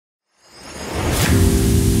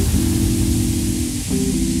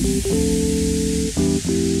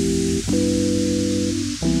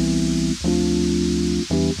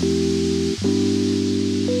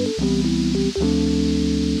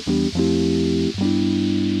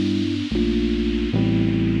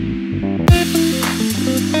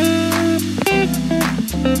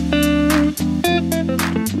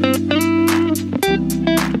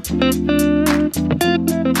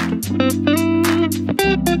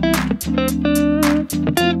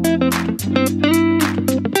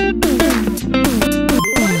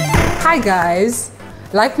guys,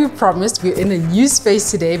 like we promised, we're in a new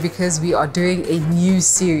space today because we are doing a new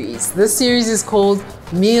series. This series is called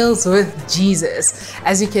Meals with Jesus.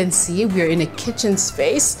 As you can see, we're in a kitchen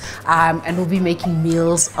space and we'll be making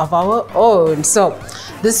meals of our own. So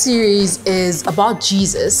this series is about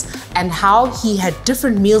Jesus and how he had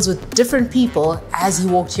different meals with different people as he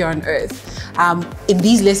walked here on earth. In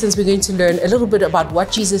these lessons, we're going to learn a little bit about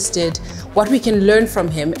what Jesus did, what we can learn from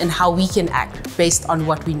him, and how we can act based on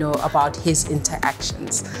what we know about his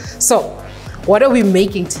interactions. So, what are we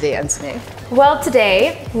making today, Anthony? Well,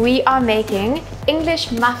 today we are making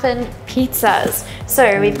English muffin pizzas.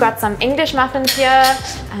 So we've got some English muffins here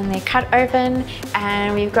and they're cut open,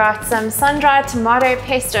 and we've got some sun-dried tomato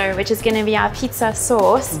pesto, which is going to be our pizza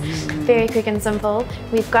sauce. Very quick and simple.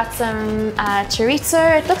 We've got some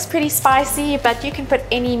chorizo. It looks pretty spicy, but you can put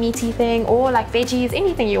any meaty thing or like veggies,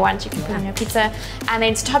 anything you want, you can put on your pizza. And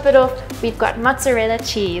then to top it off, we've got mozzarella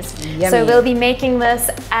cheese. Yummy. So we'll be making this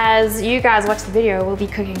as you guys watch the video. We'll be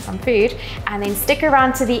cooking some food, and then stick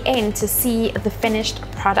around to the end to see the finished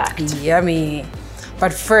product. Yummy.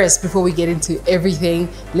 But first, before we get into everything,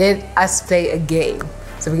 let us play a game.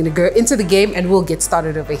 So we're gonna go into the game and we'll get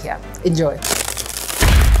started over here. Enjoy.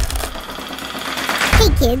 Hey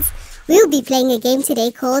kids, we'll be playing a game today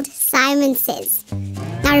called Simon Says.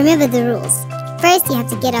 Now remember the rules. First, you have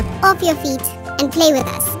to get up off your feet and play with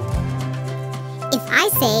us. If I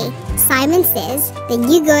say Simon Says, then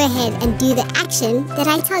you go ahead and do the action that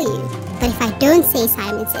I tell you. But if I don't say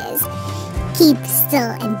Simon Says, keep still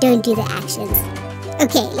and don't do the actions.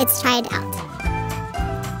 Okay, let's try it out.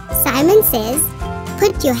 Simon says,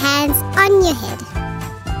 put your hands on your head.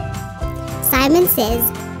 Simon says,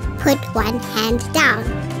 put one hand down.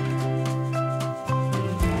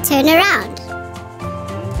 Turn around.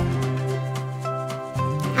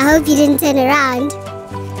 I hope you didn't turn around.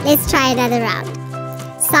 Let's try another round.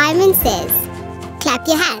 Simon says, clap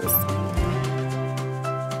your hands.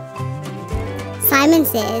 Simon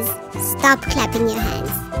says, stop clapping your hands.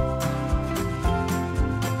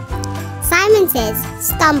 Simon says,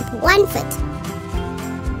 stomp one foot.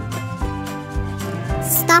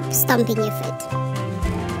 Stop stomping your foot.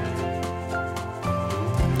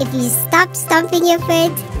 If you stop stomping your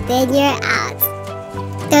foot, then you're out.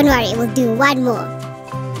 Don't worry, we'll do one more.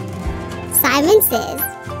 Simon says,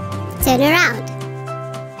 turn around.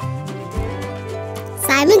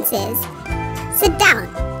 Simon says, sit down.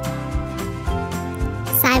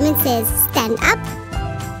 Simon says, stand up.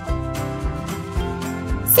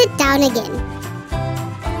 Sit down again.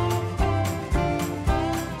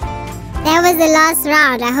 That was the last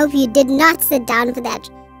round. I hope you did not sit down for that.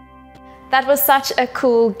 That was such a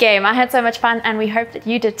cool game. I had so much fun, and we hope that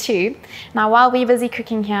you did too. Now, while we're busy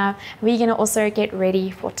cooking here, we're gonna also get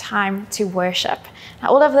ready for time to worship.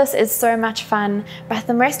 Now, all of this is so much fun, but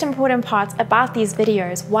the most important part about these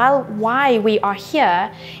videos, why we are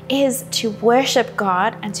here, is to worship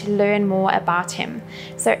God and to learn more about Him.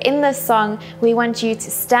 So in this song, we want you to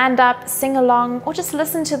stand up, sing along, or just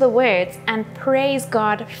listen to the words and praise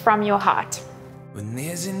God from your heart. When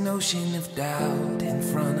there's an ocean of doubt in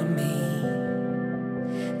front of me,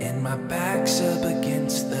 and my back's up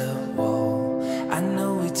against the wall, I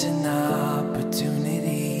know it's an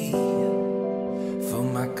opportunity for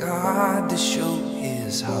my God to show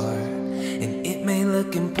His heart. And it may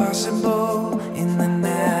look impossible in the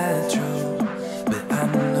natural, but I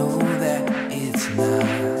know that it's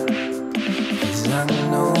not, 'cause I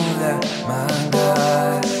know that my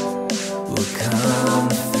God will come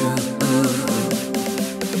through.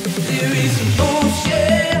 There is an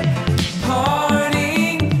ocean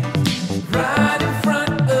parting right in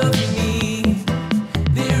front of me.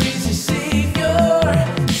 There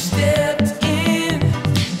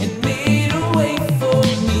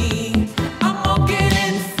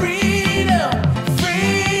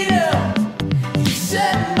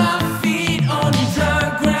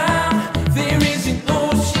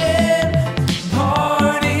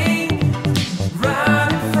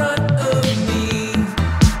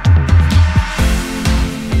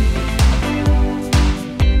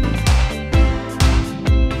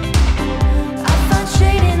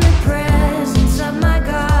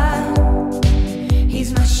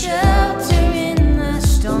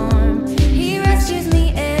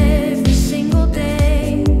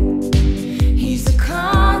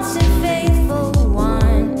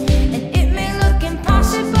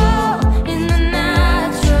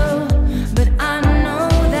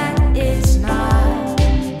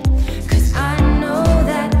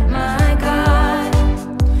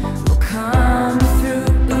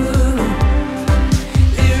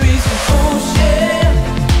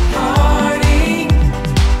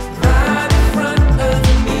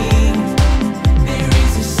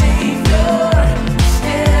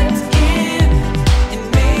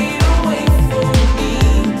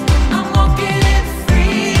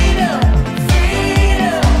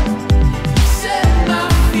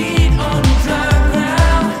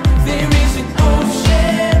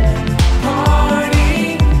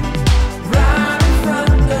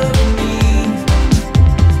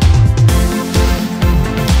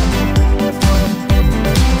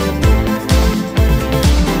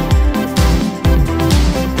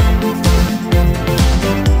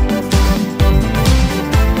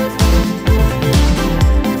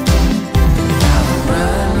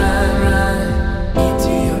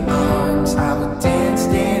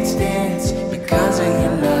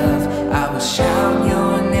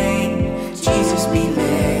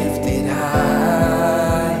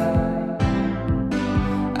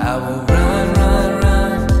I will run, run,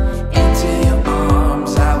 run into your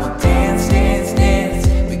arms. I will dance, dance, dance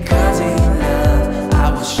because of your love. I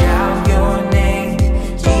will shout your name,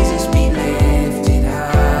 Jesus, be lifted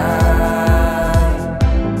high.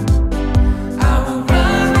 I will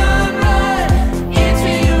run, run, run into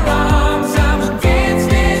your arms. I will dance,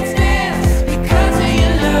 dance, dance because of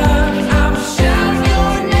your love. I will shout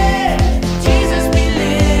your name, Jesus, be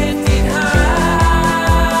lifted high.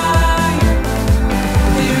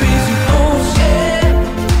 There is an ocean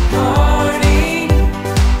party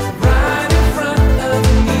right in front of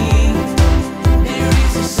me. There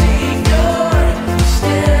is a Savior who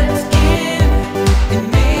stepped in and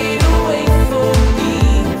made a way for me.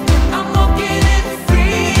 I'm walking in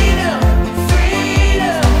freedom,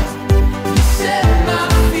 freedom. You set my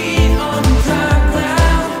feet on dry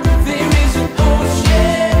ground. There is an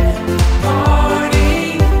ocean party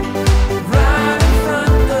right in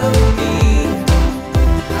front of me.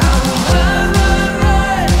 I will run, run,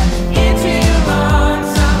 run into your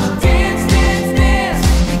arms. I will dance, dance, dance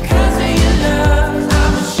because of your love. I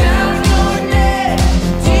will shout your name,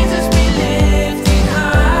 Jesus, be lifted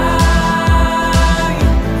high.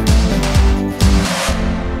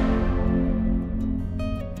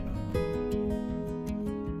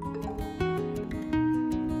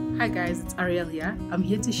 Hi guys, it's Ariel here. I'm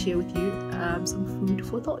here to share with you some food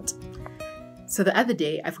for thought. So the other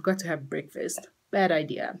day, I forgot to have breakfast. Bad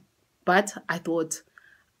idea. But I thought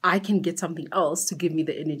I can get something else to give me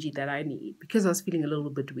the energy that I need because I was feeling a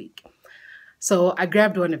little bit weak. So I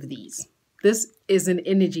grabbed one of these. This is an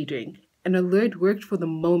energy drink. And although it worked for the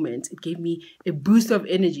moment, it gave me a boost of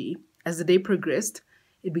energy. As the day progressed,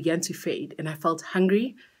 it began to fade and I felt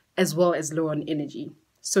hungry as well as low on energy.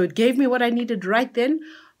 So it gave me what I needed right then,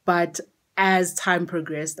 but as time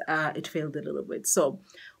progressed, it failed a little bit. So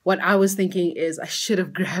what I was thinking is I should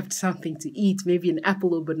have grabbed something to eat, maybe an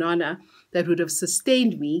apple or banana that would have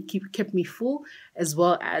sustained me, kept me full, as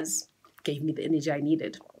well as gave me the energy I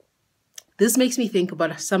needed. This makes me think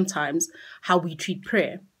about sometimes how we treat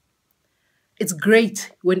prayer. It's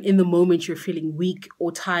great when in the moment you're feeling weak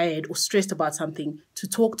or tired or stressed about something to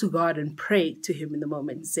talk to God and pray to Him in the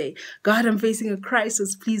moment and say, God, I'm facing a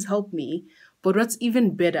crisis, please help me. But what's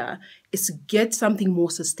even better is to get something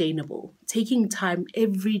more sustainable, taking time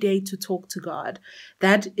every day to talk to God.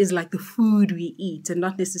 That is like the food we eat and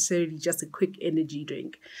not necessarily just a quick energy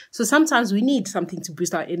drink. So sometimes we need something to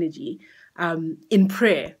boost our energy in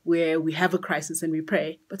prayer where we have a crisis and we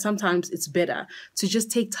pray. But sometimes it's better to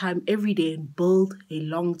just take time every day and build a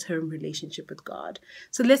long-term relationship with God.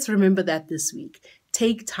 So let's remember that this week.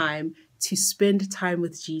 Take time to spend time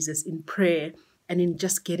with Jesus in prayer and in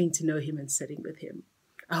just getting to know Him and sitting with Him.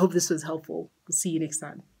 I hope this was helpful. We'll see you next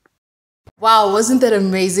time. Wow, wasn't that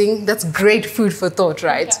amazing? That's great food for thought,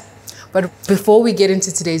 right? Yeah. But before we get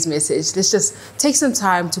into today's message, let's just take some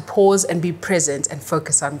time to pause and be present and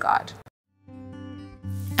focus on God.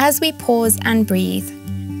 As we pause and breathe,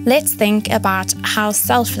 let's think about how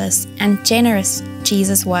selfless and generous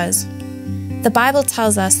Jesus was. The Bible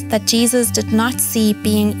tells us that Jesus did not see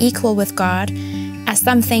being equal with God as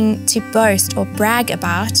something to boast or brag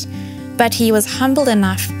about, but He was humbled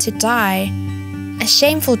enough to die a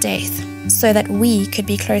shameful death so that we could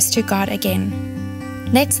be close to God again.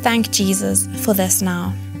 Let's thank Jesus for this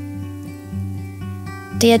now.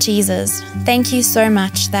 Dear Jesus, thank you so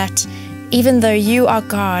much that even though you are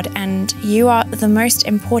God and you are the most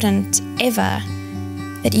important ever,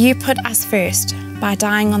 that you put us first by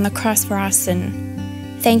dying on the cross for our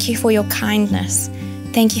sin. Thank you for your kindness.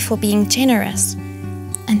 Thank you for being generous.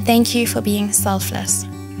 And thank you for being selfless.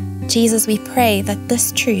 Jesus, we pray that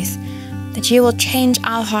this truth, that you will change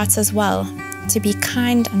our hearts as well to be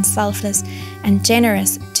kind and selfless and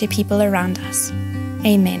generous to people around us.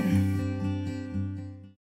 Amen.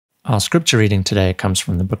 Our scripture reading today comes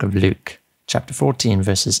from the book of Luke, chapter 14,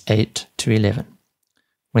 verses 8 to 11.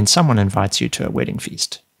 When someone invites you to a wedding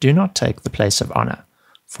feast, do not take the place of honor,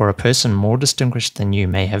 for a person more distinguished than you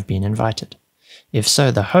may have been invited. If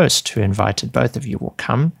so, the host who invited both of you will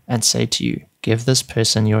come and say to you, give this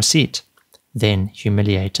person your seat. Then,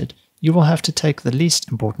 humiliated, you will have to take the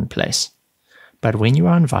least important place. But when you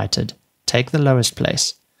are invited, take the lowest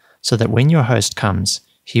place, so that when your host comes,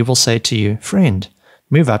 he will say to you, friend,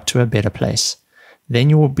 move up to a better place. Then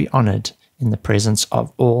you will be honored in the presence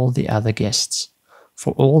of all the other guests.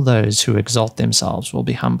 For all those who exalt themselves will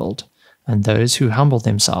be humbled, and those who humble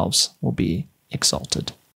themselves will be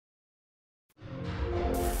exalted.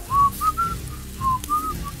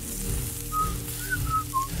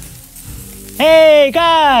 Hey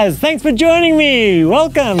guys, thanks for joining me.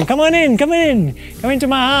 Welcome. Come on in. Come into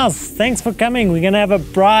my house. Thanks for coming. We're going to have a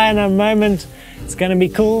braai in a moment It's gonna be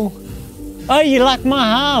cool. Oh, you like my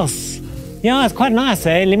house? Yeah, it's quite nice,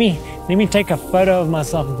 eh? Let me take a photo of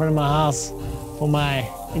myself in front of my house for my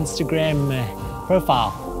Instagram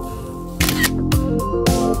profile.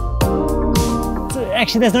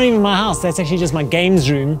 Actually, that's not even my house. That's actually just my games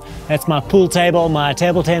room. That's my pool table, my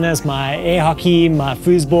table tennis, my air hockey, my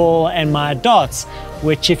foosball, and my darts,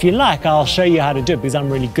 which if you like, I'll show you how to do it because I'm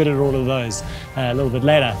really good at all of those a little bit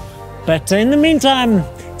later. But in the meantime,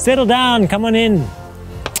 settle down, come on in.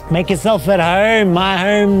 Make yourself at home, my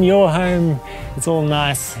home, your home. It's all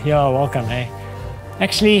nice. You're welcome, eh?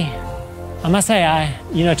 Actually, I must say,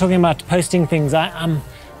 talking about posting things, I'm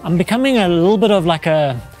becoming a little bit of like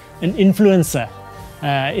an influencer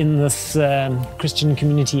in this Christian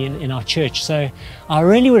community in our church. So I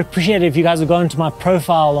really would appreciate it if you guys would go into my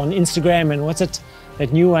profile on Instagram and what's it,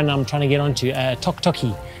 that new one I'm trying to get onto,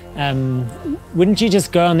 TokToki. Wouldn't you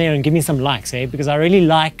just go on there and give me some likes, eh? Because I really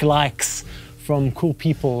like likes from cool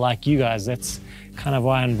people like you guys. That's kind of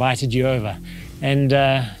why I invited you over. And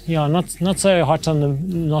not so hot on the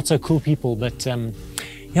not so cool people, but I'm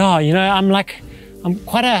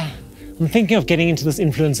thinking of getting into this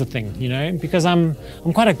influencer thing, because I'm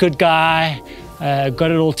quite a good guy,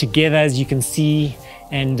 got it all together, as you can see,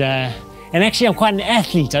 and actually I'm quite an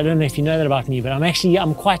athlete. I don't know if you know that about me, but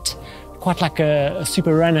I'm quite like a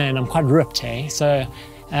super runner, and I'm quite ripped, eh? So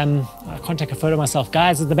I can't take a photo of myself.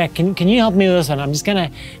 Guys at the back, can you help me with this one? I'm just gonna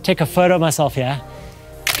take a photo of myself here.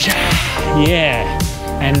 Yeah,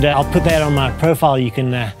 and I'll put that on my profile. You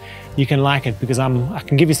can like it because I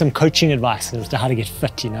can give you some coaching advice as to how to get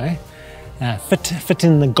fit, fit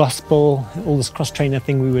in the gospel, all this cross-trainer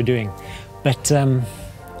thing we were doing. But no,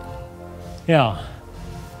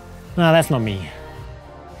 that's not me.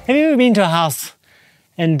 Have you ever been to a house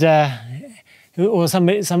and or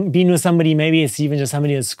been with somebody, maybe it's even just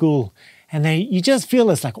somebody at school, and you just feel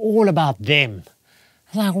it's like all about them.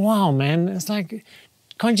 It's like, wow, man, it's like,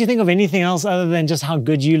 can't you think of anything else other than just how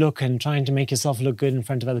good you look and trying to make yourself look good in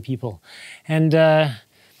front of other people? And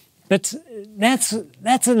but that's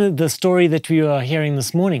the story that we were hearing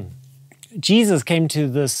this morning. Jesus came to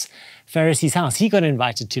this Pharisee's house. He got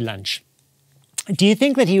invited to lunch. Do you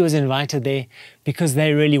think that he was invited there because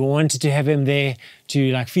they really wanted to have him there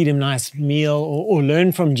to like feed him a nice meal or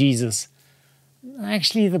learn from Jesus?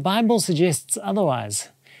 Actually, the Bible suggests otherwise.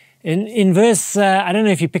 In verse, I don't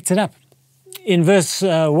know if you picked it up. In verse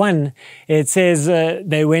 1, it says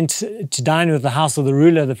they went to dine with the house of the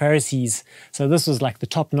ruler of the Pharisees. So this was like the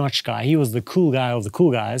top-notch guy. He was the cool guy of the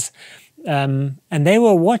cool guys. And they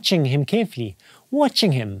were watching him carefully.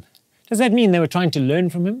 Watching him. Does that mean they were trying to learn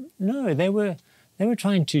from him? No, they were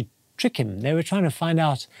trying to trick him. They were trying to find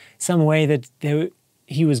out some way that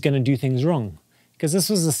he was going to do things wrong. Because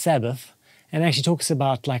this was the Sabbath. And actually talks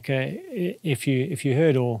about, like, if you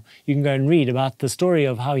heard, or you can go and read about the story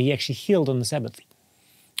of how he actually healed on the Sabbath.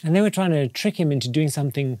 And they were trying to trick him into doing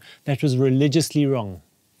something that was religiously wrong.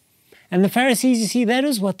 And the Pharisees, you see, that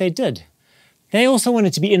is what they did. They also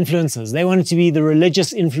wanted to be influencers. They wanted to be the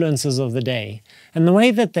religious influencers of the day. And the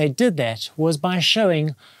way that they did that was by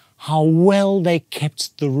showing how well they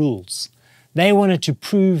kept the rules. They wanted to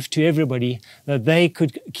prove to everybody that they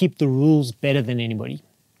could keep the rules better than anybody.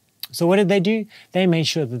 So what did they do? They made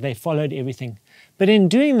sure that they followed everything. But in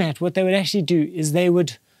doing that, what they would actually do is they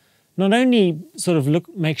would not only sort of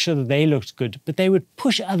make sure that they looked good, but they would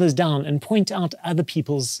push others down and point out other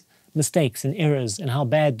people's mistakes and errors and how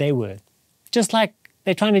bad they were. Just like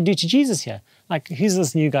they're trying to do to Jesus here. Like, here's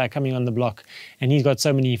this new guy coming on the block, and he's got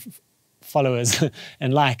so many followers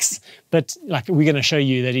and likes, but like, we're going to show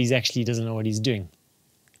you that he actually doesn't know what he's doing.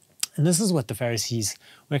 And this is what the Pharisees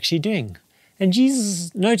were actually doing. And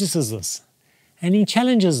Jesus notices this, and he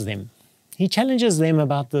challenges them. He challenges them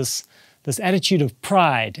about this attitude of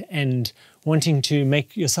pride and wanting to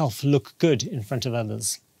make yourself look good in front of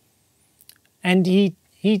others. And he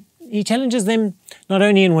challenges them not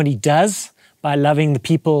only in what he does by loving the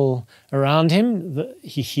people around him,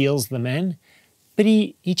 he heals the man, but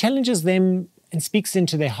he challenges them and speaks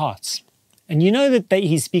into their hearts. And you know that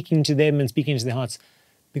he's speaking to them and speaking into their hearts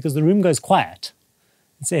because the room goes quiet.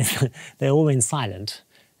 It says they all went silent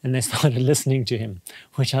and they started listening to him,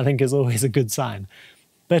 which I think is always a good sign.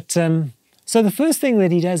 But so the first thing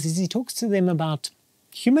that he does is he talks to them about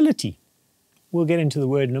humility. We'll get into the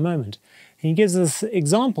word in a moment. He gives this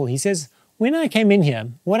example. He says, when I came in here,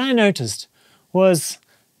 what I noticed was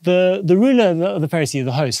the ruler of the Pharisee,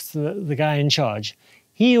 the host, the guy in charge,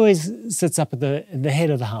 he always sits up at the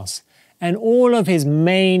head of the house. And all of his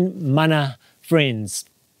main mana friends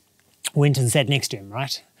went and sat next to him,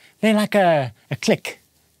 right? They're like a clique.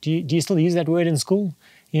 Do you still use that word in school?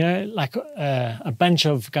 You know, like a bunch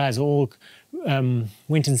of guys all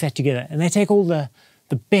went and sat together, and they take all the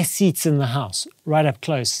best seats in the house right up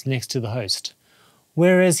close next to the host.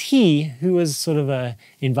 Whereas he, who was sort of a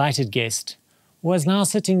invited guest, was now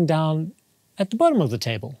sitting down at the bottom of the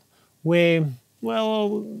table where,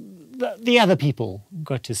 well, the other people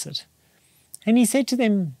got to sit. And he said to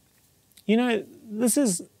them, you know, this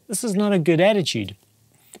is not a good attitude,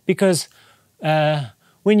 because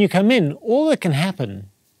when you come in, all that can happen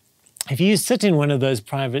if you sit in one of those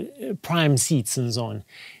prime seats and so on,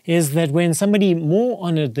 is that when somebody more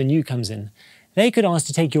honored than you comes in, they could ask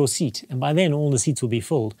to take your seat, and by then all the seats will be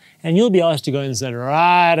filled, and you'll be asked to go and sit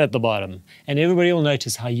right at the bottom, and everybody will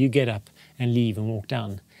notice how you get up and leave and walk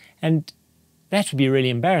down. And that would be really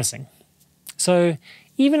embarrassing. So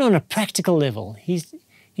even on a practical level, he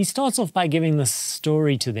starts off by giving this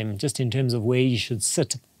story to them just in terms of where you should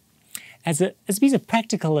sit as a piece of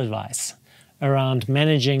practical advice around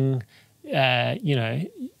managing,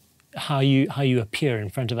 how you appear in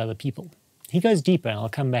front of other people. He goes deeper, and I'll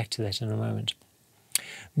come back to that in a moment.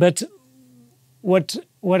 But what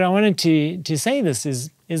I wanted to say this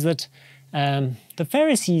is that the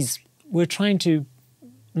Pharisees were trying to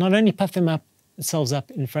not only puff themselves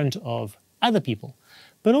up in front of other people,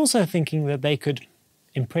 but also thinking that they could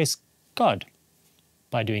impress God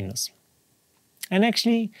by doing this. And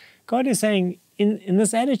actually, God is saying in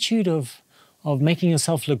this attitude of making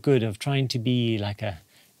yourself look good, of trying to be like a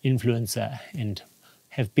influencer and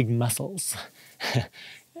have big muscles,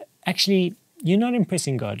 actually, you're not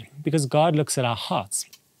impressing God, because God looks at our hearts.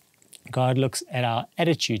 God looks at our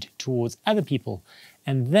attitude towards other people,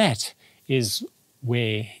 and that is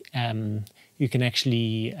where you can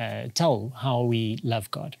actually tell how we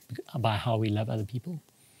love God, by how we love other people.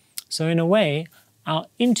 So in a way, our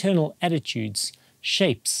internal attitudes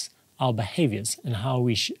shapes our behaviors and how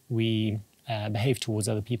we behave towards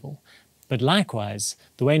other people. But likewise,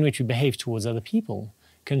 the way in which we behave towards other people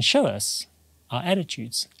can show us our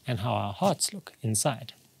attitudes and how our hearts look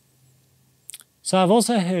inside. So I've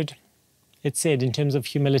also heard it said in terms of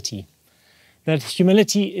humility, that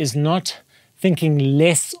humility is not thinking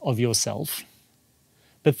less of yourself,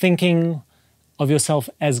 but thinking of yourself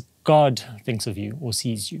as God thinks of you or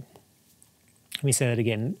sees you. Let me say that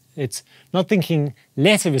again. It's not thinking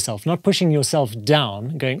less of yourself, not pushing yourself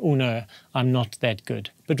down, going, oh no, I'm not that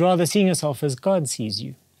good, but rather seeing yourself as God sees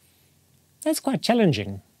you. That's quite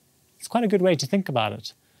challenging. It's quite a good way to think about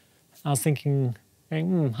it. I was thinking,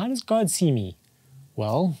 how does God see me?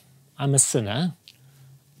 Well, I'm a sinner.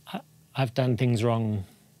 I've done things wrong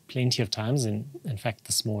plenty of times. In fact,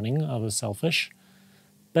 this morning I was selfish.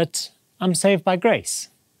 But I'm saved by grace.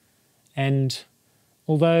 And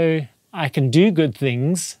although I can do good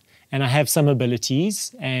things and I have some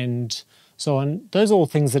abilities and so on, those are all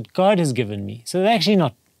things that God has given me. So they're actually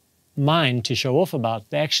not mine to show off about.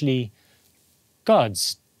 They're actually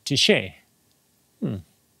God's to share.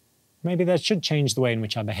 Maybe that should change the way in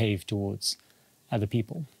which I behave towards other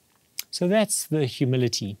people. So that's the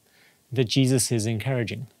humility that Jesus is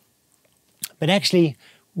encouraging. But actually,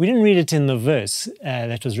 we didn't read it in the verse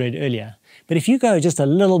that was read earlier. But if you go just a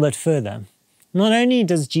little bit further, not only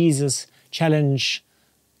does Jesus challenge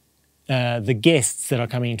the guests that are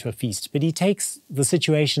coming into a feast, but he takes the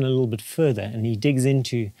situation a little bit further and he digs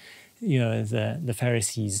into the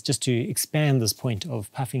Pharisees just to expand this point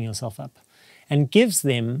of puffing yourself up and gives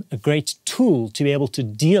them a great tool to be able to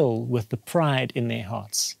deal with the pride in their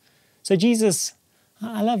hearts. So Jesus,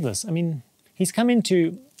 I love this. I mean, he's come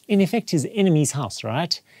into, in effect, his enemy's house,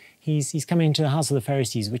 right? He's coming into the house of the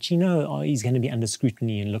Pharisees, which he's going to be under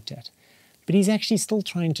scrutiny and looked at. But he's actually still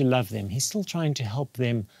trying to love them. He's still trying to help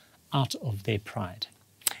them out of their pride.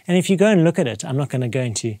 And if you go and look at it, I'm not going to go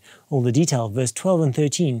into all the detail, verse 12 and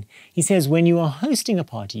 13, he says, when you are hosting a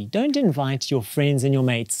party, don't invite your friends and your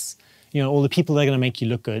mates, all the people that are going to make you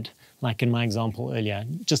look good, like in my example earlier,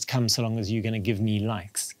 just come so long as you're going to give me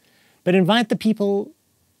likes. But invite the people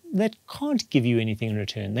that can't give you anything in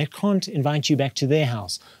return. They can't invite you back to their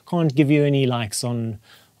house, can't give you any likes on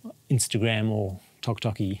Instagram or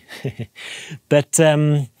TokToky. But,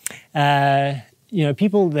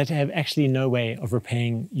 people that have actually no way of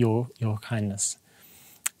repaying your kindness.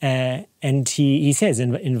 And he says,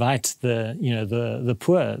 invite the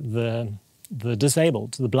poor, the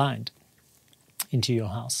disabled, the blind into your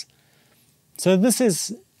house. So this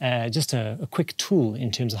is just a quick tool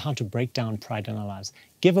in terms of how to break down pride in our lives.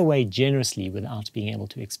 Give away generously without being able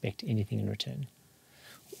to expect anything in return.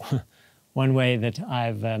 One way that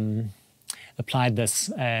I've applied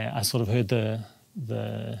this, I sort of heard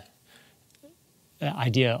the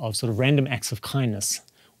idea of sort of random acts of kindness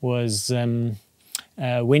was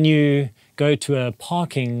when you go to a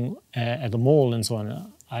parking at the mall and so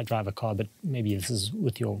on. I drive a car, but maybe this is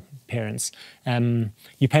with your parents.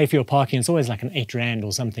 You pay for your parking. It's always like an 8 Rand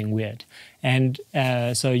or something weird. And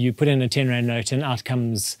so you put in a 10 Rand note and out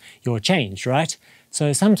comes your change, right?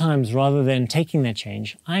 So sometimes rather than taking that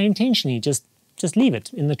change, I intentionally just leave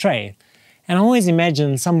it in the tray. And I always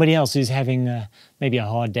imagine somebody else who's having maybe a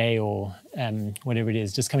hard day or whatever it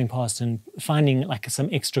is, just coming past and finding like some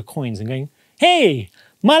extra coins and going, "Hey,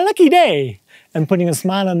 my lucky day," and putting a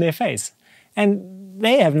smile on their face. And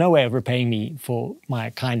they have no way of repaying me for my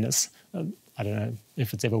kindness. I don't know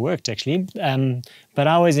if it's ever worked, actually. But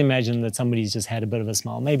I always imagine that somebody's just had a bit of a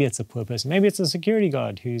smile. Maybe it's a poor person. Maybe it's a security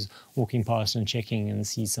guard who's walking past and checking and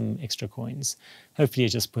sees some extra coins. Hopefully it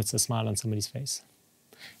just puts a smile on somebody's face.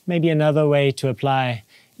 Maybe another way to apply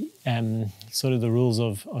sort of the rules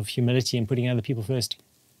of humility and putting other people first.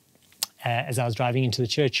 As I was driving into the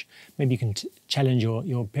church, maybe you can challenge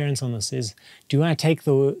your parents on this, is do I take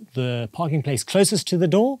the parking place closest to the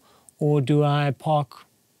door, or do I park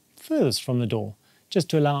furthest from the door, just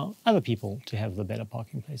to allow other people to have the better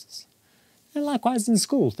parking places? And likewise in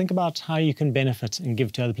school, think about how you can benefit and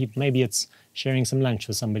give to other people. Maybe it's sharing some lunch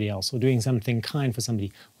with somebody else or doing something kind for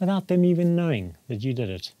somebody without them even knowing that you did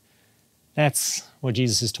it. That's what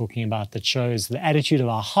Jesus is talking about, that shows the attitude of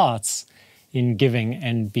our hearts in giving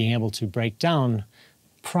and being able to break down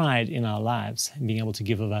pride in our lives and being able to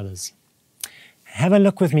give of others. Have a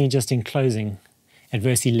look with me just in closing at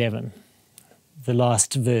verse 11, the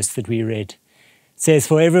last verse that we read. It says,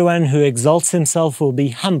 "For everyone who exalts himself will be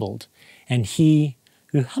humbled, and he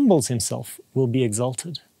who humbles himself will be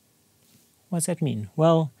exalted." What does that mean?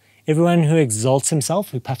 Well, everyone who exalts himself,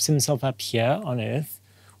 who puffs himself up here on earth,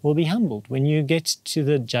 will be humbled. When you get to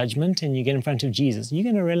the judgment and you get in front of Jesus, you're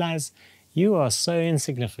going to realize you are so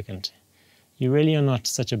insignificant. You really are not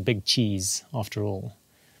such a big cheese after all.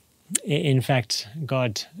 In fact,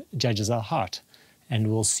 God judges our heart and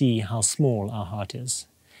will see how small our heart is.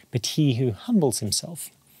 But he who humbles himself,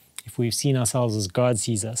 if we've seen ourselves as God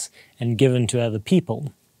sees us and given to other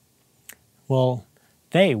people, well,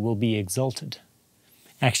 they will be exalted.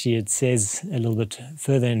 Actually, it says a little bit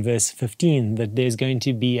further in verse 15 that there's going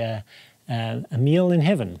to be a meal in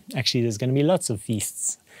heaven. Actually, there's going to be lots of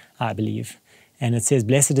feasts, I believe. And it says,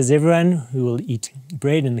 "Blessed is everyone who will eat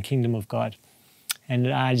bread in the kingdom of God." And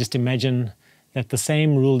I just imagine that the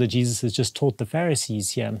same rule that Jesus has just taught the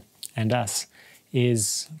Pharisees here and us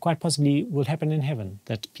is quite possibly will happen in heaven,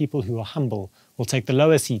 that people who are humble will take the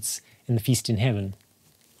lower seats in the feast in heaven.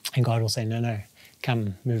 And God will say, "No,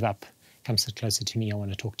 come, move up, come sit closer to me, I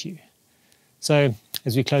want to talk to you." So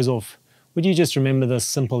as we close off, would you just remember this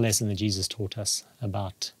simple lesson that Jesus taught us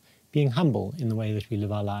about being humble in the way that we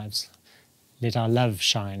live our lives? Let our love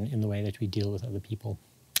shine in the way that we deal with other people.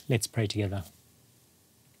 Let's pray together.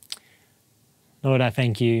 Lord, I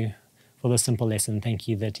thank you for this simple lesson. Thank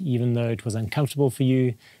you that even though it was uncomfortable for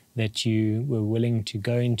you, that you were willing to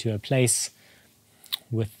go into a place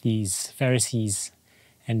with these Pharisees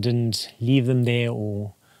and didn't leave them there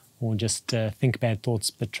or just think bad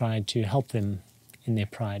thoughts, but tried to help them in their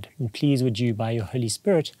pride. And please would you, by your Holy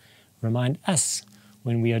Spirit, remind us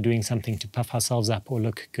when we are doing something to puff ourselves up or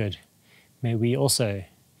look good. May we also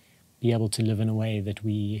be able to live in a way that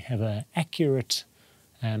we have an accurate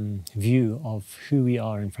view of who we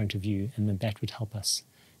are in front of you, and that would help us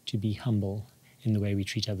to be humble in the way we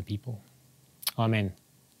treat other people. Amen.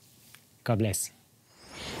 God bless.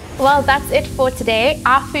 Well, that's it for today.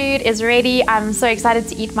 Our food is ready. I'm so excited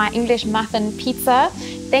to eat my English muffin pizza.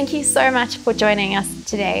 Thank you so much for joining us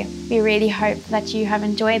today. We really hope that you have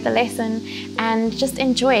enjoyed the lesson and just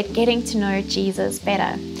enjoyed getting to know Jesus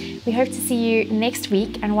better. We hope to see you next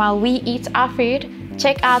week, and while we eat our food,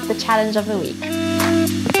 check out the challenge of the week.